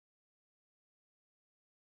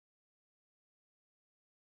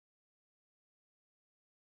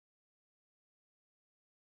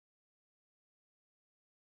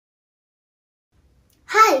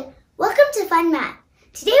Hi, welcome to Fun Math.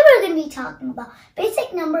 Today we're going to be talking about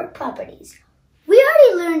basic number properties. We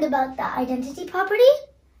already learned about the identity property,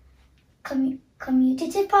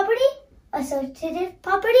 commutative property, associative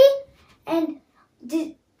property, and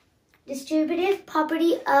distributive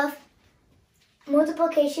property of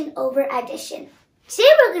multiplication over addition. Today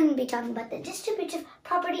we're going to be talking about the distributive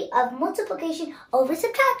property of multiplication over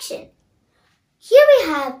subtraction. Here we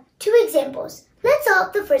have two examples. Let's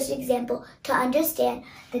solve the first example to understand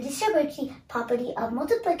the distributive property of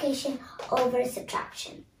multiplication over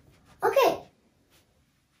subtraction. Okay,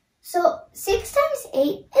 so 6 times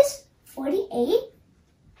 8 is 48.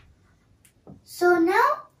 So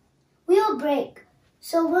now we will break.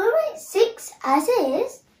 So we'll write 6 as it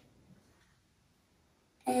is.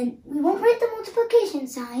 And we won't write the multiplication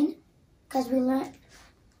sign because we learned.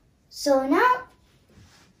 So now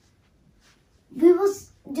we will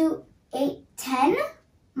do 10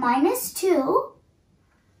 minus 2,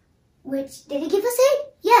 which, did it give us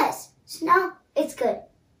 8? Yes. So now it's good.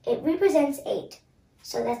 It represents 8.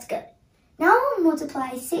 So that's good. Now we'll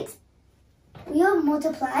multiply 6. We'll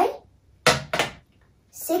multiply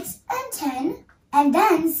 6 and 10, and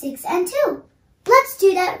then 6 and 2. Let's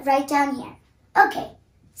do that right down here. Okay.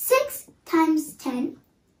 6 times 10,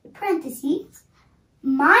 parentheses,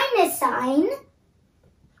 minus sign,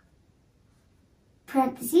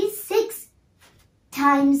 parentheses, 6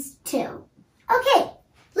 times 2. Okay,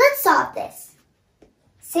 let's solve this.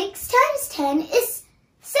 6 times 10 is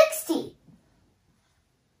 60.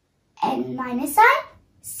 And minus sign,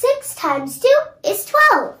 6 times 2 is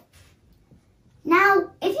 12.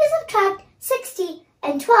 Now, if you subtract 60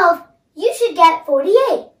 and 12, you should get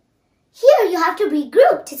 48. Here, you have to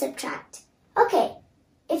regroup to subtract. Okay,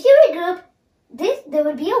 if you regroup, there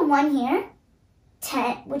would be a 1 here,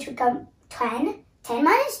 10, which would become 10. 10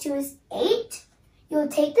 minus 2 is 8. You'll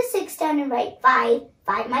take the 6 down and write 5.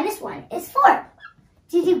 5 minus 1 is 4.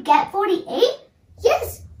 Did you get 48?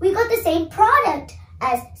 Yes, we got the same product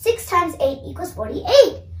as 6 times 8 equals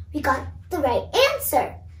 48. We got the right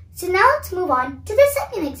answer. So now let's move on to the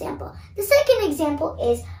second example. The second example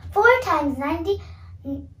is 4 times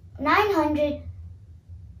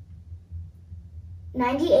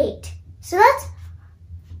 998. So let's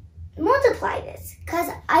multiply this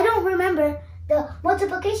because I don't remember the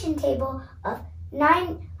multiplication table of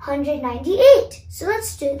 998. So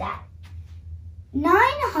let's do that.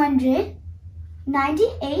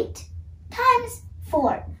 998 times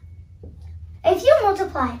 4. If you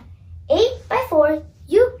multiply 8 by 4,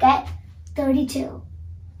 you get 32.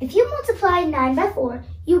 If you multiply 9 by 4,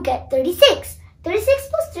 you get 36. 36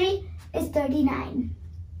 plus 3 is 39.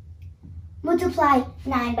 Multiply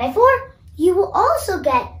 9 by 4, you will also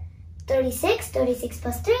get 36. 36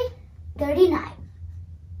 plus 3, 39.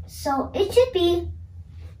 So it should be,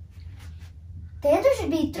 the answer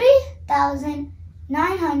should be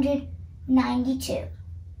 3,992.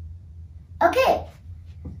 Okay,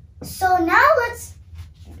 so now let's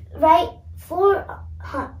write 4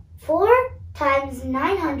 times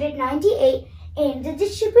 998 in the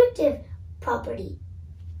distributive property.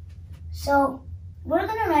 So we're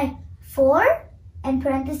going to write 4 in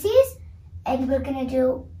parentheses, and we're going to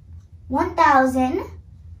do 1,000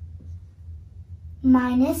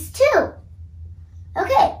 minus 2.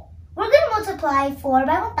 Okay, we're going to multiply 4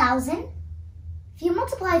 by 1,000. If you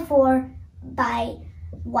multiply 4 by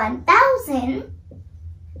 1,000,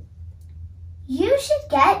 you should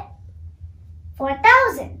get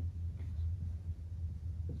 4,000.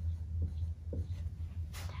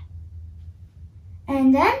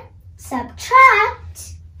 And then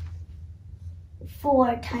subtract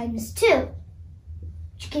 4 times 2,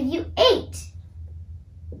 which give you 8.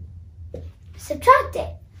 Subtract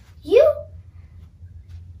it.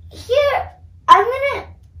 I'm going to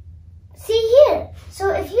see here.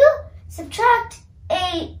 So if you subtract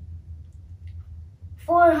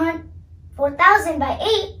 4,000 by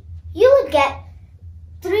 8, you would get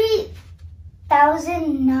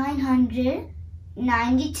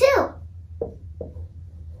 3,992.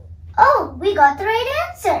 Oh, we got the right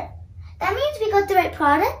answer. That means we got the right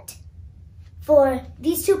product for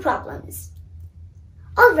these two problems.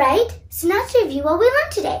 Alright, so now let's review what we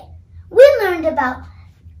learned today. We learned about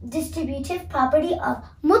distributive property of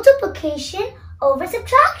multiplication over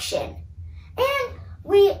subtraction. And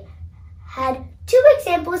we had two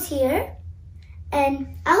examples here.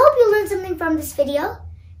 And I hope you learned something from this video.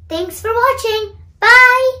 Thanks for watching.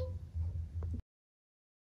 Bye!